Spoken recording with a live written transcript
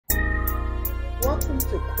Welcome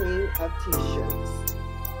to Queen of T-Shirts.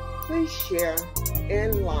 Please share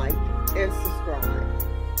and like and subscribe.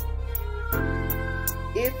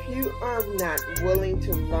 If you are not willing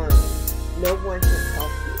to learn, no one can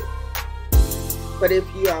help you. But if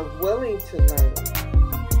you are willing to learn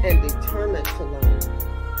and determined to learn,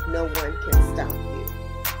 no one can stop you.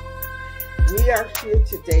 We are here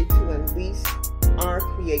today to unleash our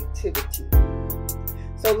creativity.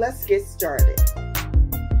 So let's get started.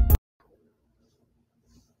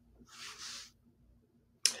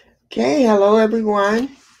 Okay, hello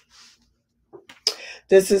everyone.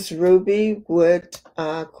 This is Ruby with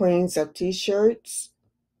Queens of T-Shirts.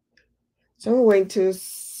 So we're waiting till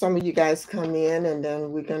some of you guys come in, and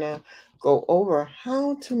then we're gonna go over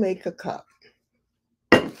how to make a cup.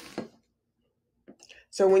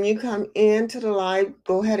 So when you come into the live,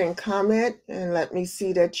 go ahead and comment and let me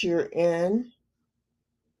see that you're in.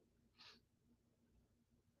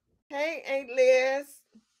 Hey, Aunt Liz.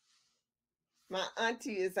 My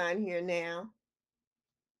auntie is on here now.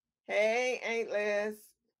 Hey, Aunt Liz.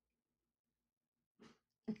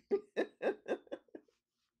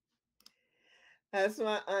 That's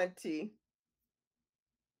my auntie.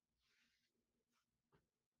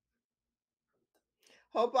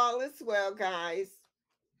 Hope all is well, guys.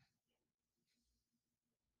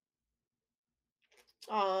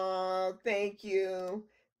 Oh, thank you.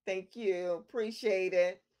 Thank you. Appreciate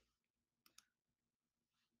it.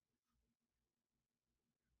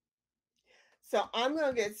 So I'm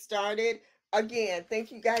going to get started. Again, thank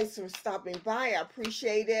you guys for stopping by. I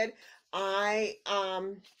appreciate it. I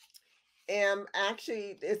am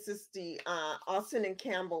actually, this is the Austin and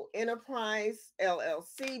Campbell Enterprise,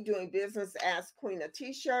 LLC, doing business as Queen of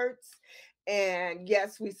T-Shirts. And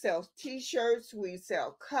yes, we sell T-shirts, we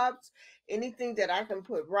sell cups, anything that I can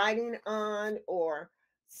put writing on or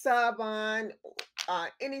sub on,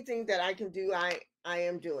 anything that I can do, I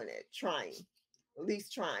am doing it, trying, at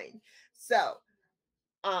least trying. So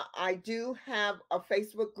I do have a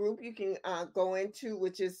Facebook group you can go into,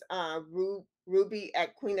 which is Ruby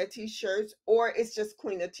at Queen of T-Shirts, or it's just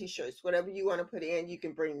Queen of T-Shirts. Whatever you want to put in, you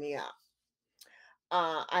can bring me up.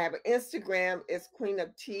 I have an Instagram, it's Queen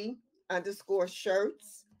of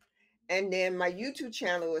T_shirts. And then my YouTube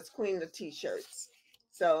channel is Queen of T-Shirts.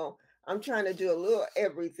 So I'm trying to do a little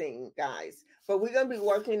everything, guys. But we're going to be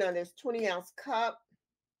working on this 20-ounce cup.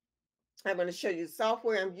 I'm going to show you the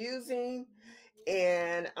software I'm using,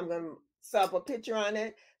 and I'm going to sub a picture on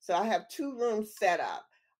it. So I have two rooms set up.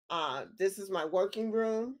 This is my working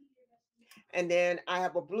room, and then I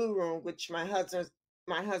have a blue room, which my husband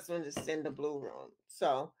is in the blue room.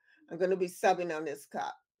 So I'm going to be subbing on this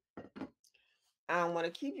cup. I don't want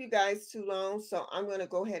to keep you guys too long, so I'm going to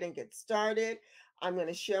go ahead and get started. I'm going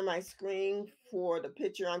to share my screen for the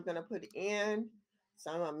picture I'm going to put in.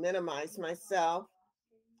 So I'm going to minimize myself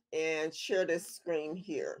and share this screen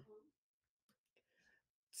here.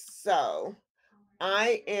 So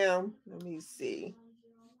I am, let me see.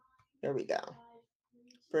 There we go.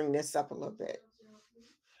 Bring this up a little bit.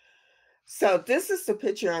 So this is the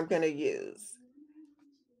picture I'm going to use.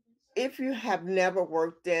 If you have never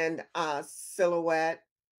worked in Silhouette,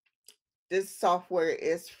 this software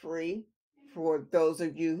is free for those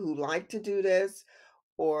of you who like to do this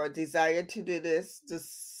or desire to do this.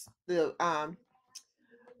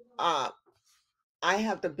 I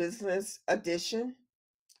have the business edition.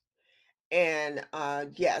 And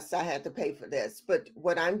yes, I had to pay for this, but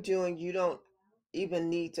what I'm doing, you don't even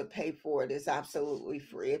need to pay for it. It's absolutely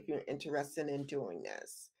free if you're interested in doing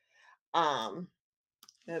this.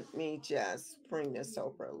 Let me just bring this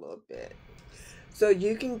over a little bit. So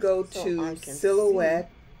you can go to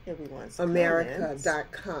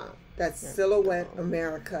silhouetteamerica.com. That's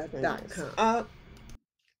silhouetteamerica.com.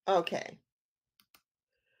 Okay.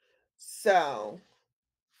 So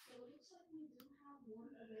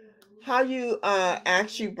how you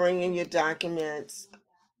actually bring in your documents.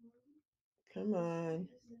 Come on.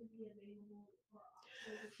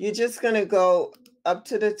 You're just going to go up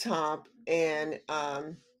to the top and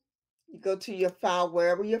you go to your file,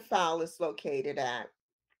 wherever your file is located at.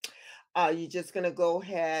 You're just going to go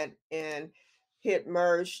ahead and hit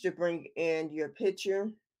merge to bring in your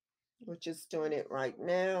picture, which is doing it right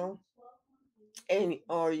now. And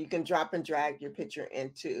or you can drop and drag your picture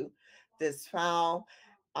into this file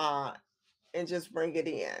and just bring it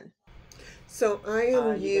in. So I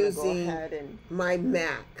am using my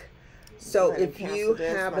Mac. So if you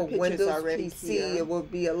have a Windows PC, it will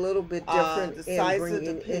be a little bit different the size of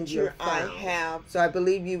the picture I have. So I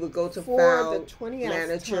believe you would go to File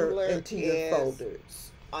Manager into your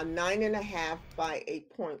folders. A 9.5 by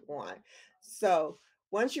 8.1. So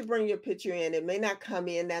once you bring your picture in, it may not come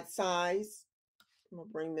in that size. I'm gonna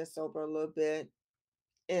bring this over a little bit,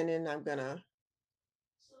 and then I'm gonna,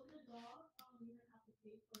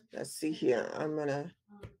 let's see here, I'm gonna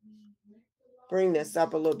bring this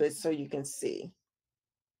up a little bit so you can see.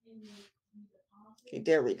 Okay,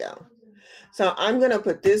 there we go. So I'm gonna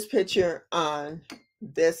put this picture on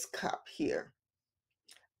this cup here.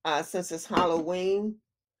 Since it's Halloween,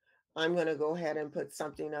 I'm going to go ahead and put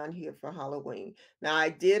something on here for Halloween. Now, I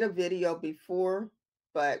did a video before,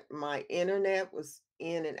 but my internet was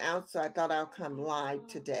in and out, so I thought I'll come live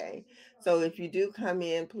today. So if you do come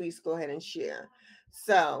in, please go ahead and share.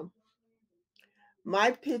 So my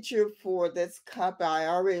picture for this cup, I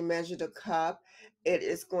already measured the cup. It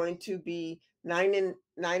is going to be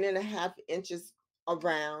 9.5 inches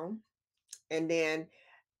around, and then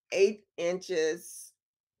 8 inches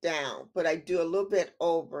down, but I do a little bit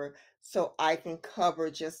over so I can cover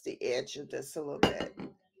just the edge of this a little bit.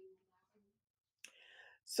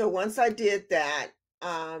 So once I did that,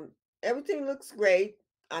 everything looks great.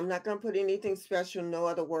 I'm not going to put anything special, no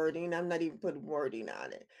other wording. I'm not even putting wording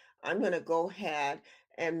on it. I'm going to go ahead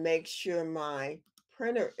and make sure my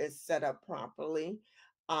printer is set up properly.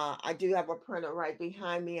 I do have a printer right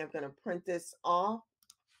behind me. I'm going to print this off.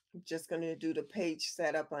 I'm just going to do the page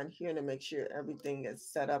setup on here to make sure everything is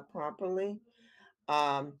set up properly.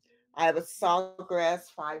 I have a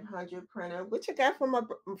Sawgrass 500 printer, which I got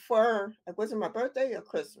was it my birthday or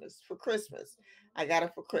Christmas? For Christmas. I got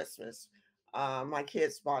it for Christmas. My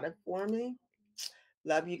kids bought it for me.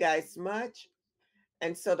 Love you guys much.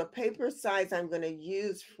 And so the paper size I'm going to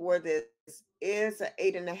use for this is an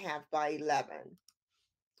 8.5 by 11.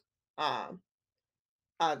 Um,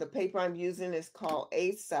 the paper I'm using is called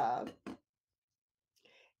A Sub,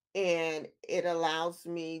 and it allows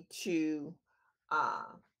me to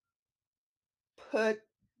put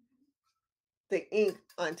the ink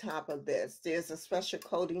on top of this. There's a special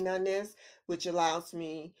coating on this, which allows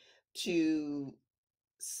me to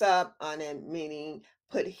sub on it, meaning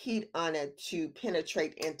put heat on it to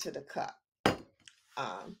penetrate into the cup.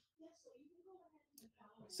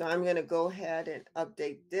 So I'm going to go ahead and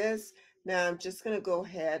update this. Now I'm just going to go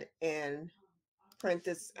ahead and print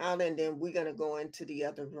this out, and then we're going to go into the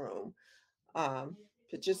other room.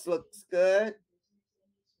 It just looks good.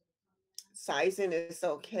 Sizing is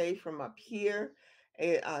okay from up here,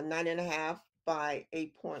 9.5 by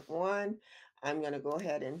 8.1. I'm going to go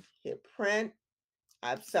ahead and hit print.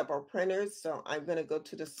 I have several printers, so I'm going to go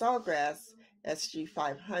to the Sawgrass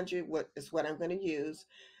SG500, what I'm going to use.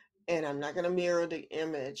 And I'm not going to mirror the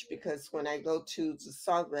image because when I go to the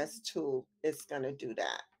Sawgrass tool, it's going to do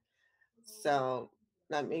that. So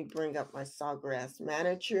let me bring up my Sawgrass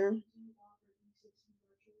manager.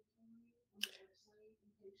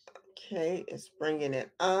 Okay, it's bringing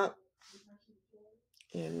it up.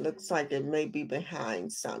 It looks like it may be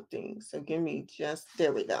behind something. So give me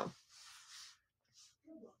there we go.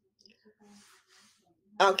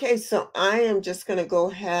 Okay, so I am just going to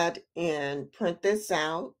go ahead and print this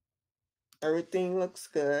out. Everything looks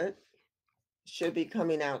good. Should be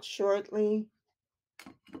coming out shortly.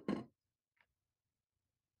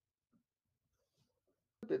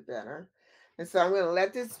 A bit better. And so I'm going to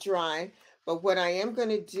let this dry. But what I am going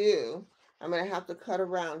to do, I'm going to have to cut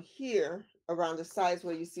around here, around the sides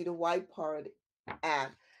where you see the white part at,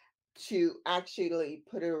 to actually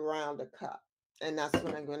put it around the cup. And that's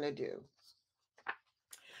what I'm going to do.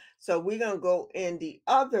 So we're going to go in the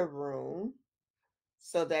other room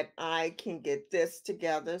so that I can get this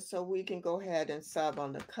together so we can go ahead and sub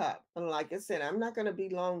on the cup. And like I said, I'm not going to be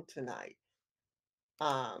long tonight.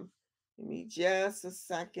 Give me just a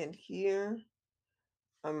second here.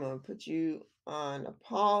 I'm going to put you on a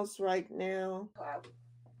pause right now.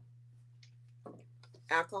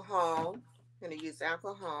 Alcohol. I'm going to use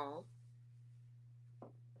alcohol.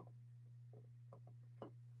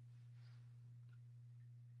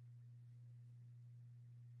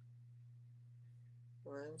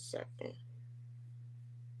 One second.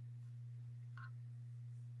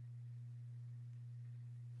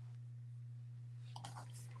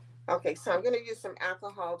 Okay, so I'm going to use some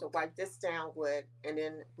alcohol to wipe this down with, and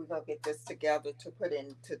then we're going to get this together to put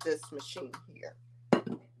into this machine here.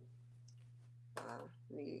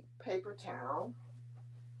 Need paper towel.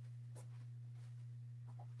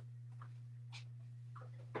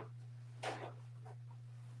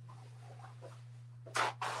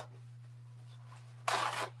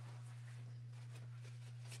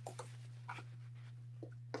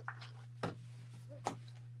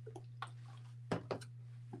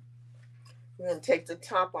 We're going to take the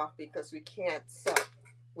top off because we can't sew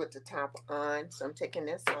with the top on. So I'm taking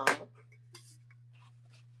this off.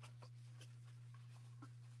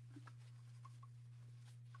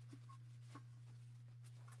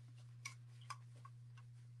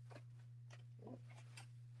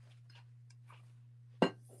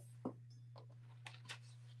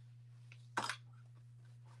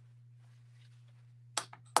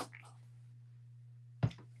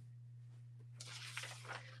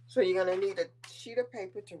 So you're going to need a sheet of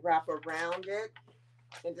paper to wrap around it.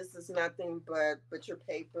 And this is nothing but your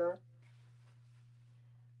paper.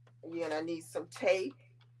 You're going to need some tape.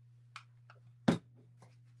 And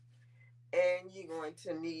you're going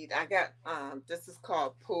to need, I got, this is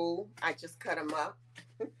called pool. I just cut them up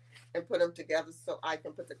and put them together so I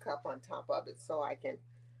can put the cup on top of it so I can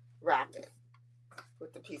wrap it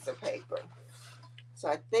with the piece of paper. So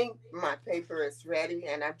I think my paper is ready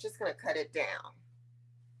and I'm just going to cut it down.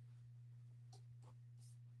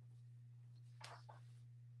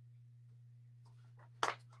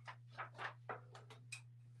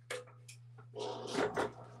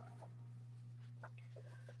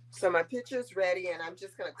 So my picture is ready and I'm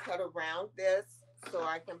just going to cut around this so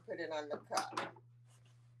I can put it on the cup.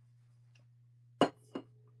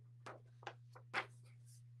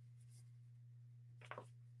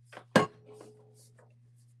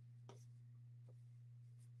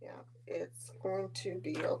 Yeah, it's going to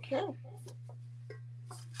be okay.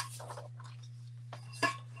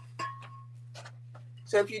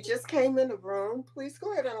 So if you just came in the room, please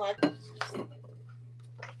go ahead and like.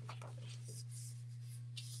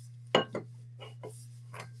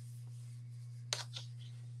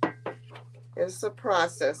 It's a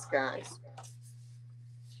process, guys. I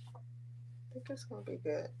think it's going to be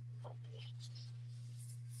good.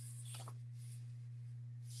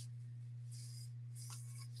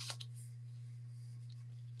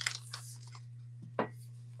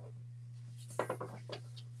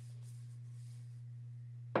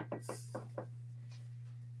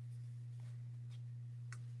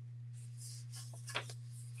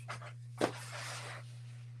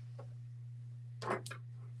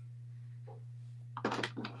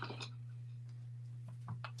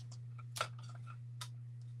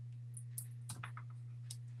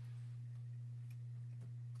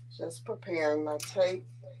 Just preparing my tape.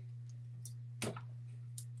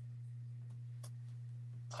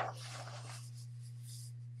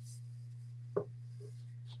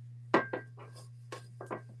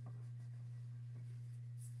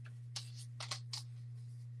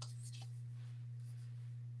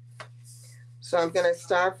 So I'm going to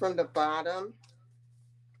start from the bottom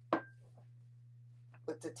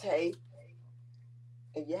with the tape.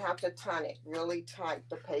 And you have to turn it really tight,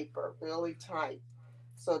 the paper, really tight,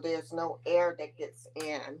 so there's no air that gets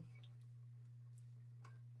in.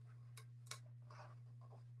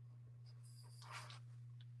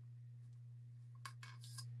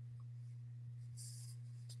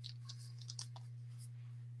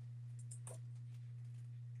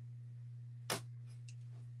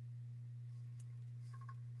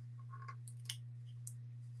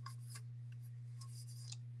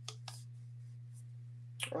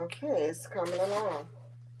 Okay, it's coming along.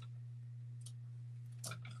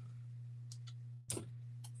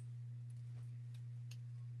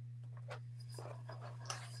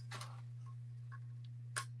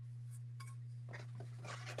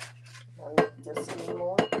 I need this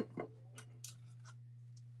anymore.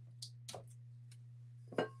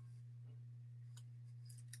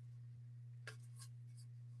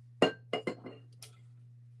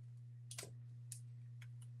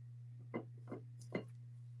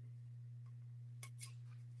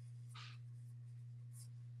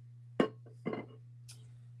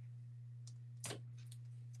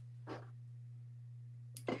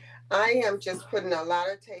 I am just putting a lot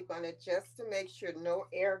of tape on it just to make sure no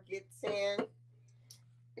air gets in,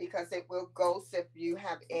 because it will ghost if you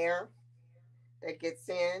have air that gets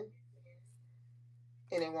in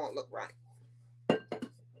and it won't look right.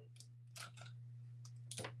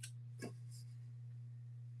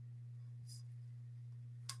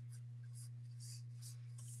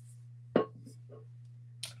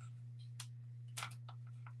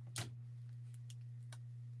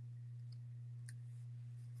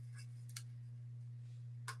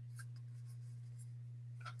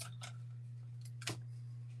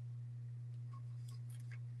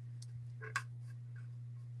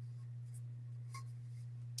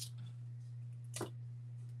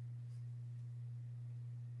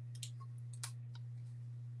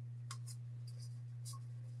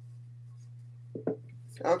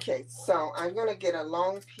 Okay, so I'm going to get a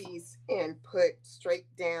long piece and put straight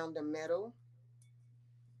down the middle.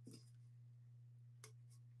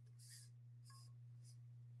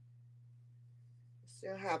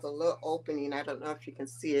 Still have a little opening. I don't know if you can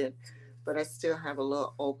see it, but I still have a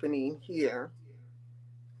little opening here.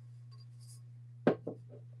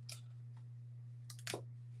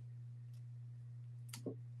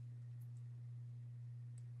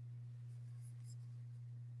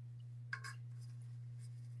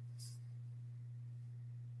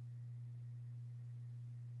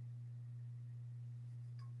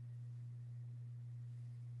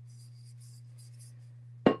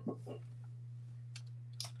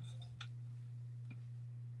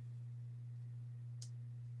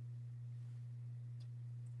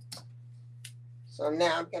 So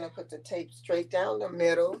now I'm going to put the tape straight down the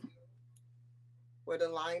middle where the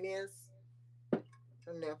line is. I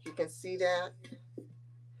don't know if you can see that.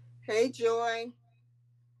 Hey, Joy.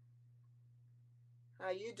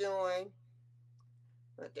 How you doing?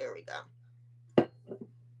 But there we go.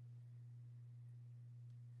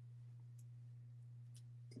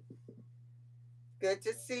 Good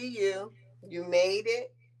to see you. You made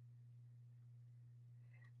it.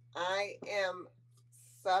 I am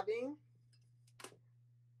subbing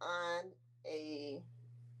on a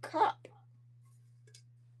cup.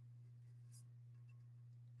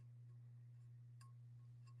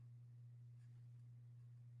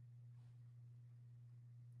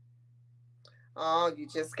 Oh, you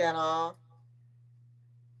just got off?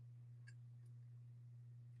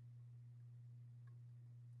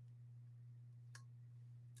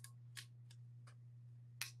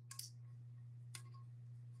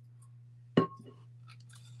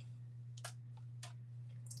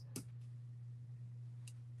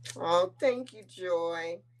 Oh, thank you,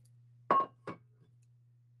 Joy.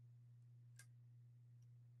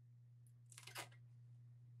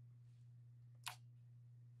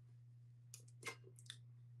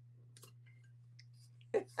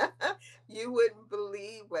 You wouldn't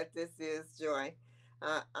believe what this is, Joy.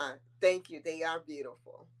 Thank you. They are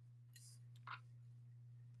beautiful.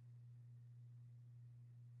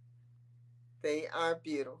 They are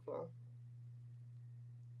beautiful.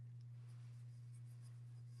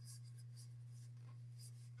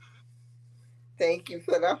 Thank you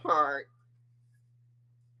for the heart.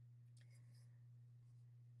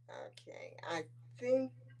 Okay, I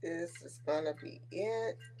think this is going to be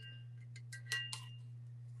it.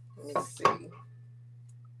 Let me see.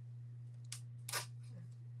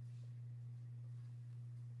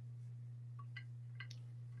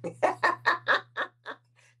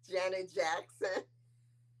 Janet Jackson.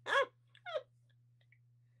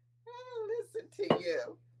 Oh, listen to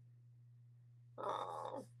you.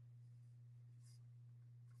 Oh.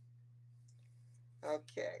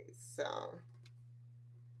 Okay, so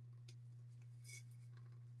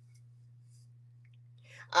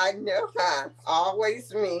I know, huh?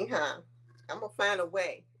 Always me, huh? I'm gonna find a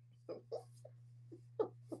way.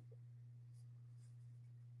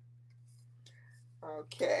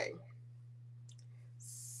 Okay.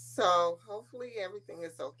 So hopefully everything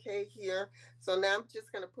is okay here. So now I'm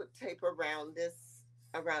just gonna put tape around this,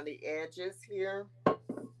 around the edges here.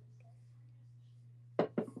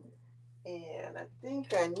 And I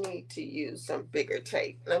think I need to use some bigger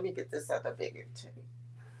tape. Let me get this other bigger tape,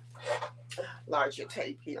 larger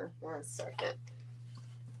tape here. 1 second.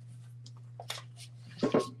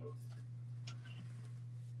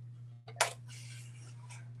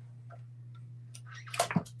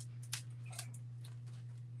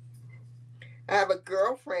 I have a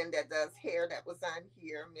girlfriend that does hair that was on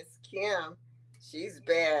here, Miss Kim. She's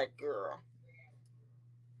bad, girl.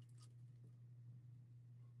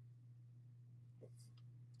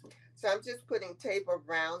 So I'm just putting tape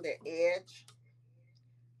around the edge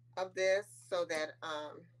of this so that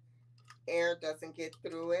air doesn't get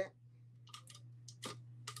through it.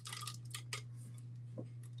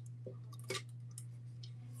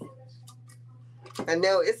 I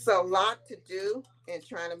know it's a lot to do in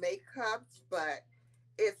trying to make cups, but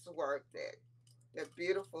it's worth it. The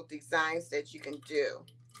beautiful designs that you can do.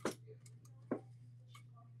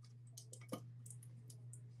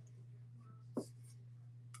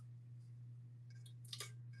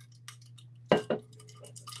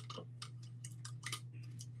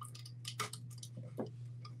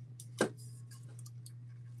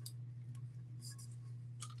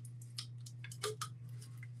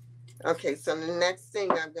 Okay, so the next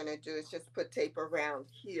thing I'm going to do is just put tape around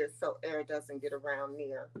here so air doesn't get around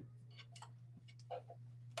near.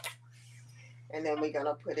 And then we're going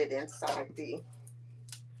to put it inside the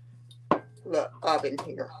oven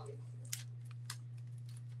here.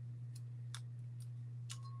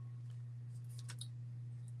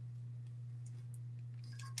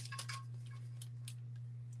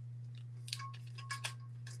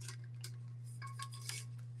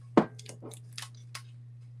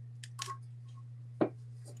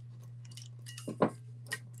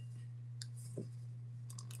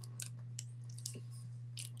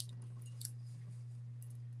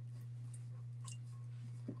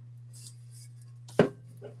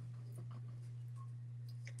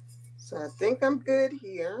 So I think I'm good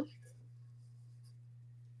here.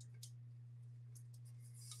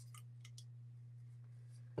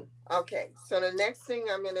 Okay, so the next thing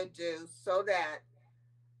I'm going to do so that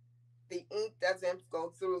the ink doesn't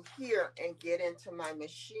go through here and get into my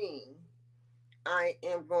machine, I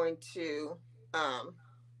am going to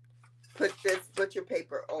put this butcher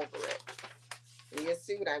paper over it. And you'll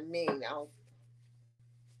see what I mean. I'll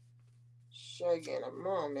show you in a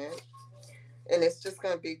moment. And it's just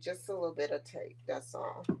going to be just a little bit of tape. That's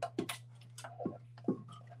all.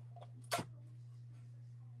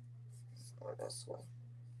 Go this way.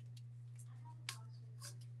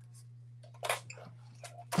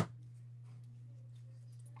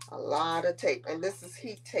 A lot of tape. And this is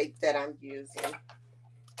heat tape that I'm using.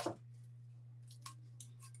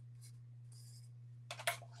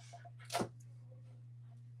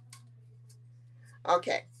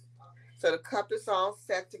 Okay. So the cup is all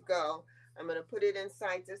set to go. I'm going to put it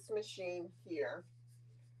inside this machine here.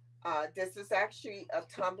 This is actually a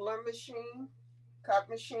tumbler machine, cup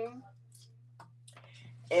machine.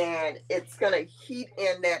 And it's going to heat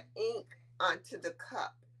in that ink onto the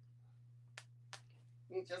cup.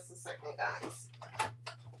 Give me just a second, guys.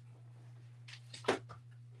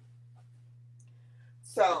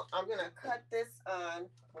 So I'm going to cut this on.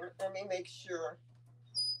 Let me make sure.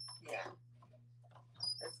 Yeah,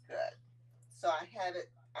 it's good. So I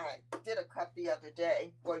did a cut the other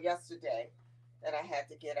day, well, yesterday, that I had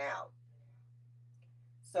to get out.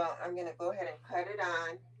 So I'm going to go ahead and cut it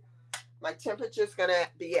on. My temperature is going to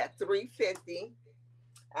be at 350.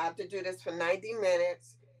 I have to do this for 90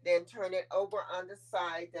 minutes, then turn it over on the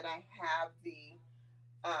side that I have the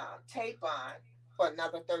tape on for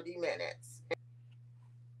another 30 minutes.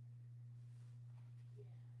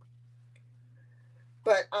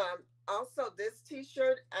 But also this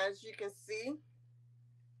t-shirt, as you can see,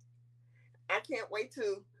 I can't wait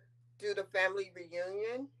to do the family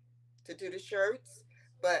reunion, to do the shirts,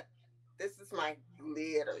 but this is my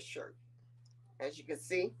glitter shirt, as you can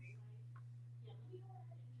see.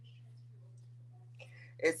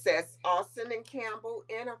 It says Austin and Campbell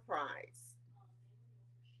Enterprise.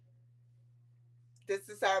 This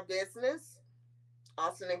is our business,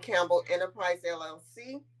 Austin and Campbell Enterprise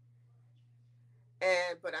LLC.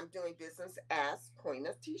 But I'm doing business as Queen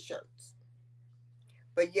of T-shirts.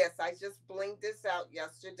 But yes, I just blinged this out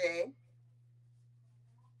yesterday.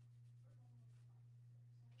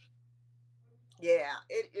 Yeah,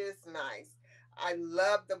 it is nice. I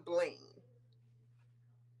love the bling.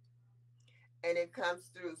 And it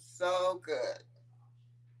comes through so good.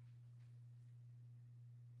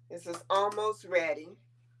 This is almost ready.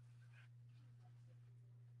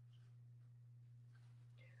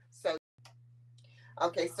 So,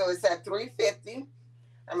 okay, so it's at 350.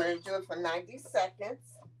 I'm going to do it for 90 seconds.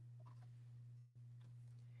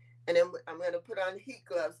 And then I'm going to put on heat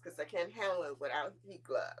gloves because I can't handle it without heat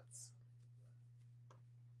gloves.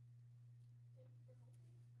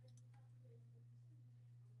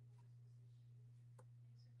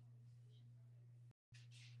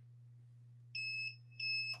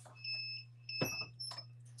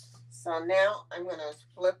 So now I'm going to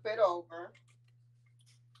flip it over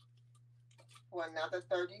for another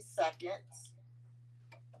 30 seconds.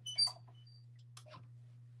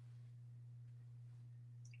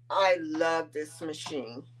 I love this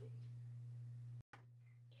machine.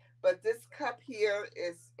 But this cup here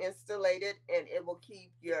is insulated and it will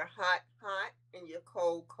keep your hot hot and your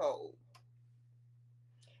cold cold.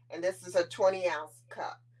 And this is a 20-ounce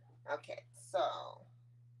cup. Okay, so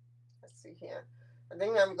let's see here. I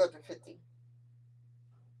think I'm going to go to 50.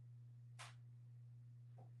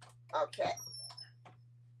 Okay.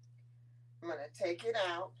 I'm going to take it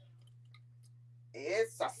out.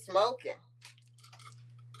 It's a smoking.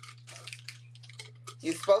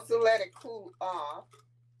 You're supposed to let it cool off.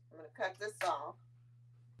 I'm going to cut this off.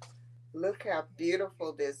 Look how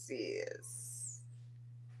beautiful this is.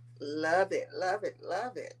 Love it, love it,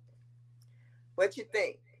 love it. What you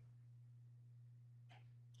think?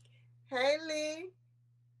 Hey, Lee.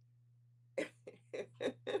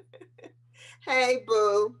 Hey,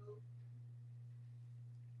 boo.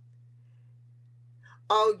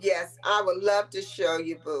 Oh, yes, I would love to show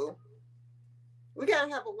you, boo. We got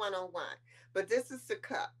to have a one-on-one. But this is the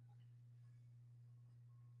cup.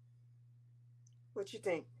 What you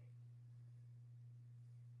think?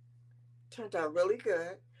 Turned out really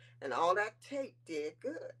good. And all that tape did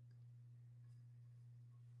good.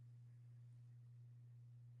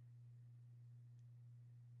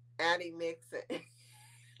 Addie mix it.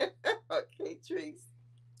 Okay, Trees.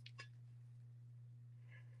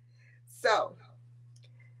 So,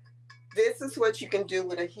 this is what you can do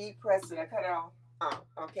with a heat press. Did I cut it off?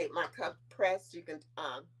 Okay, my cup press. You can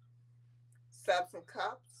sub some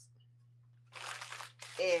cups.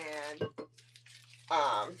 And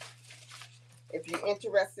if you're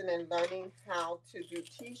interested in learning how to do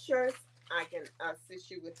t-shirts, I can assist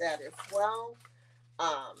you with that as well.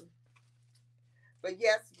 But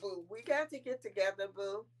yes, boo, we got to get together,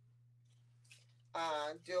 boo.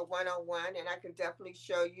 do a one-on-one, and I can definitely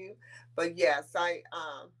show you. But yes, I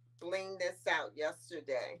blinged this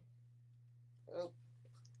Oop,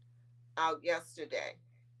 out yesterday.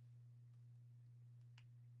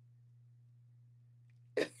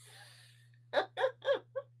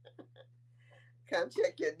 Come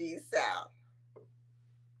check your niece out.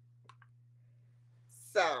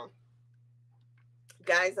 So,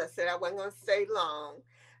 guys, I said I wasn't going to stay long.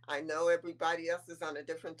 I know everybody else is on a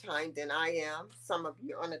different time than I am. Some of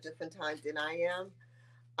you are on a different time than I am.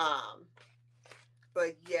 Um,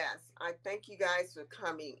 but yes, I thank you guys for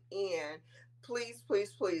coming in. Please,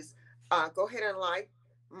 please, please go ahead and like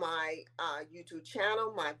my YouTube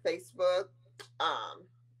channel, my Facebook um,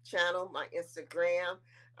 channel, my Instagram.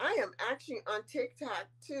 I am actually on TikTok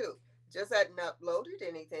too. Just hadn't uploaded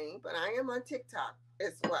anything, but I am on TikTok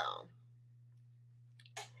as well.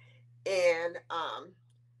 And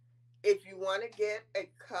if you want to get a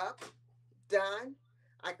cup done,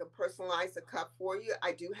 I can personalize a cup for you.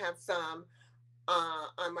 I do have some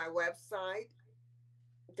on my website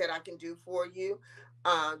that I can do for you.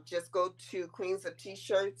 Just go to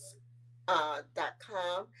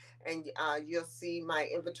queensoftshirts.com and you'll see my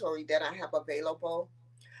inventory that I have available.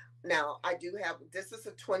 Now, I do have, this is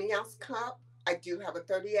a 20-ounce cup. I do have a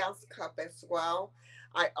 30-ounce cup as well.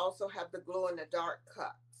 I also have the glow in the dark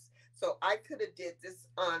cups. So I could have did this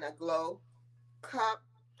on a glow cup,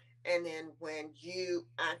 and then when you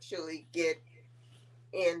actually get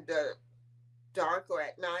in the dark or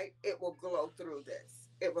at night, it will glow through this.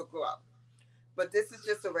 It will glow. But this is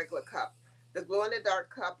just a regular cup. The glow in the dark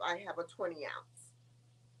cup, I have a 20 ounce.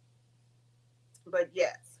 But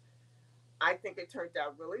yes, I think it turned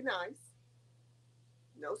out really nice.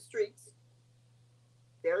 No streaks.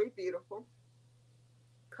 Very beautiful.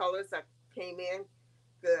 Colors that came in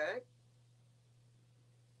good.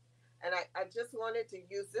 And I just wanted to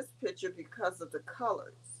use this picture because of the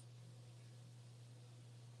colors.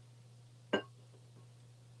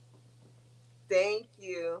 Thank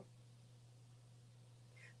you,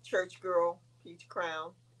 Church Girl Peach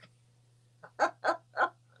Crown.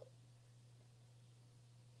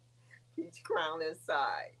 Peach Crown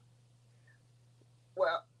inside.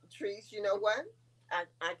 Well, Trees, you know what? I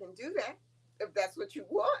can do that. If that's what you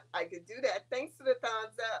want, I can do that. Thanks for the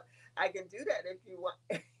thumbs up. I can do that if you want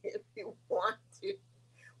if you want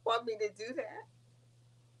me to do that.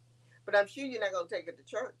 But I'm sure you're not gonna take it to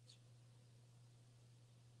church.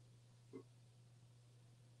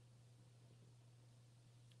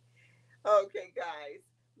 Okay, guys.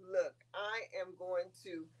 Look, I am going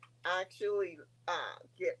to actually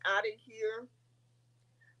get out of here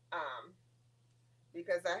um,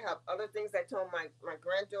 because I have other things. I told my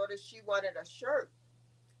granddaughter she wanted a shirt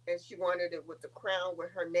and she wanted it with the crown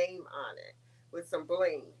with her name on it with some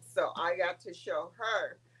bling. So I got to show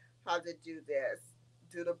her how to do this,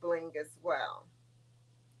 do the bling as well.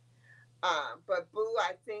 But Boo,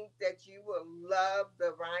 I think that you will love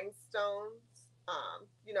the rhinestones.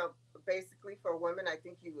 Basically for women, I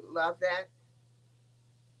think you would love that.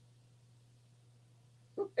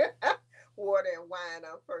 Water and wine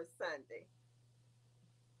on first Sunday.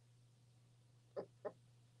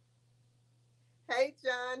 Hey,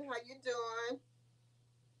 John, how you doing?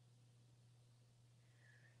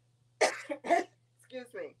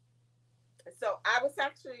 Excuse me. So I was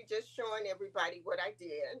actually just showing everybody what I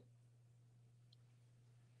did.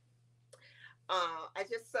 I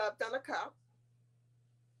just subbed on a cup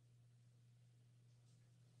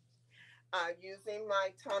using my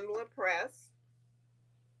tumbler press.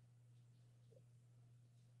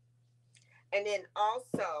 And then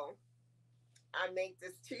also, I made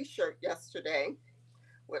this t-shirt yesterday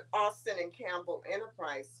with Austin and Campbell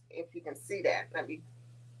Enterprise. If you can see that, let me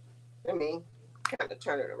kind of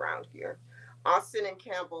turn it around here. Austin and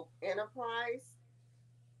Campbell Enterprise,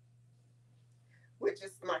 which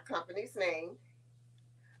is my company's name,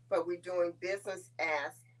 but we're doing business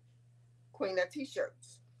as Queen of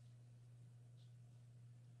T-shirts.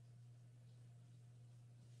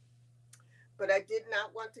 But I did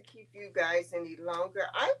not want to keep you guys any longer.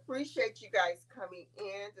 I appreciate you guys coming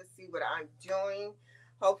in to see what I'm doing.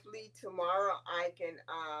 Hopefully tomorrow I can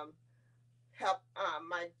help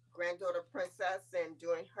my granddaughter Princess in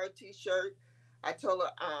doing her t-shirt. I told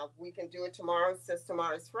her we can do it tomorrow. Since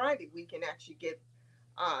tomorrow is Friday, we can actually get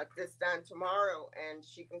this done tomorrow and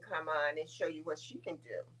she can come on and show you what she can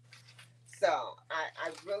do. So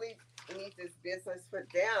I really need this business for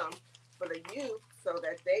them, for the youth, so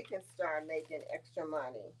that they can start making extra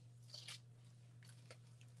money.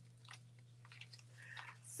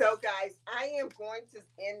 So, guys, I am going to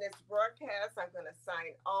end this broadcast. I'm going to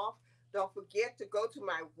sign off. Don't forget to go to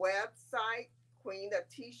my website, Queen of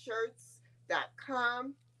T-shirts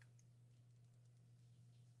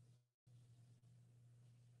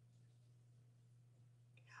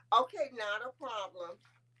Okay, not a problem.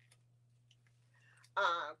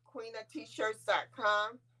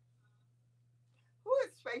 Queenat-shirts.com. Who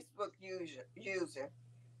is Facebook user?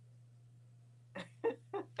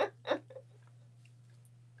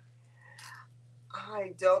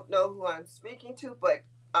 I don't know who I'm speaking to, but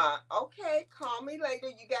okay, call me later.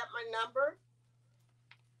 You got my number?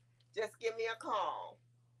 Just give me a call.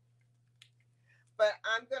 But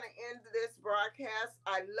I'm going to end this broadcast.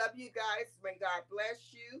 I love you guys. May God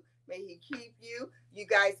bless you. May He keep you. You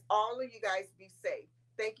guys, all of you guys, be safe.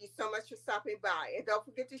 Thank you so much for stopping by. And don't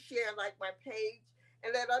forget to share and like my page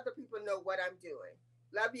and let other people know what I'm doing.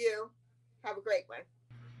 Love you. Have a great one.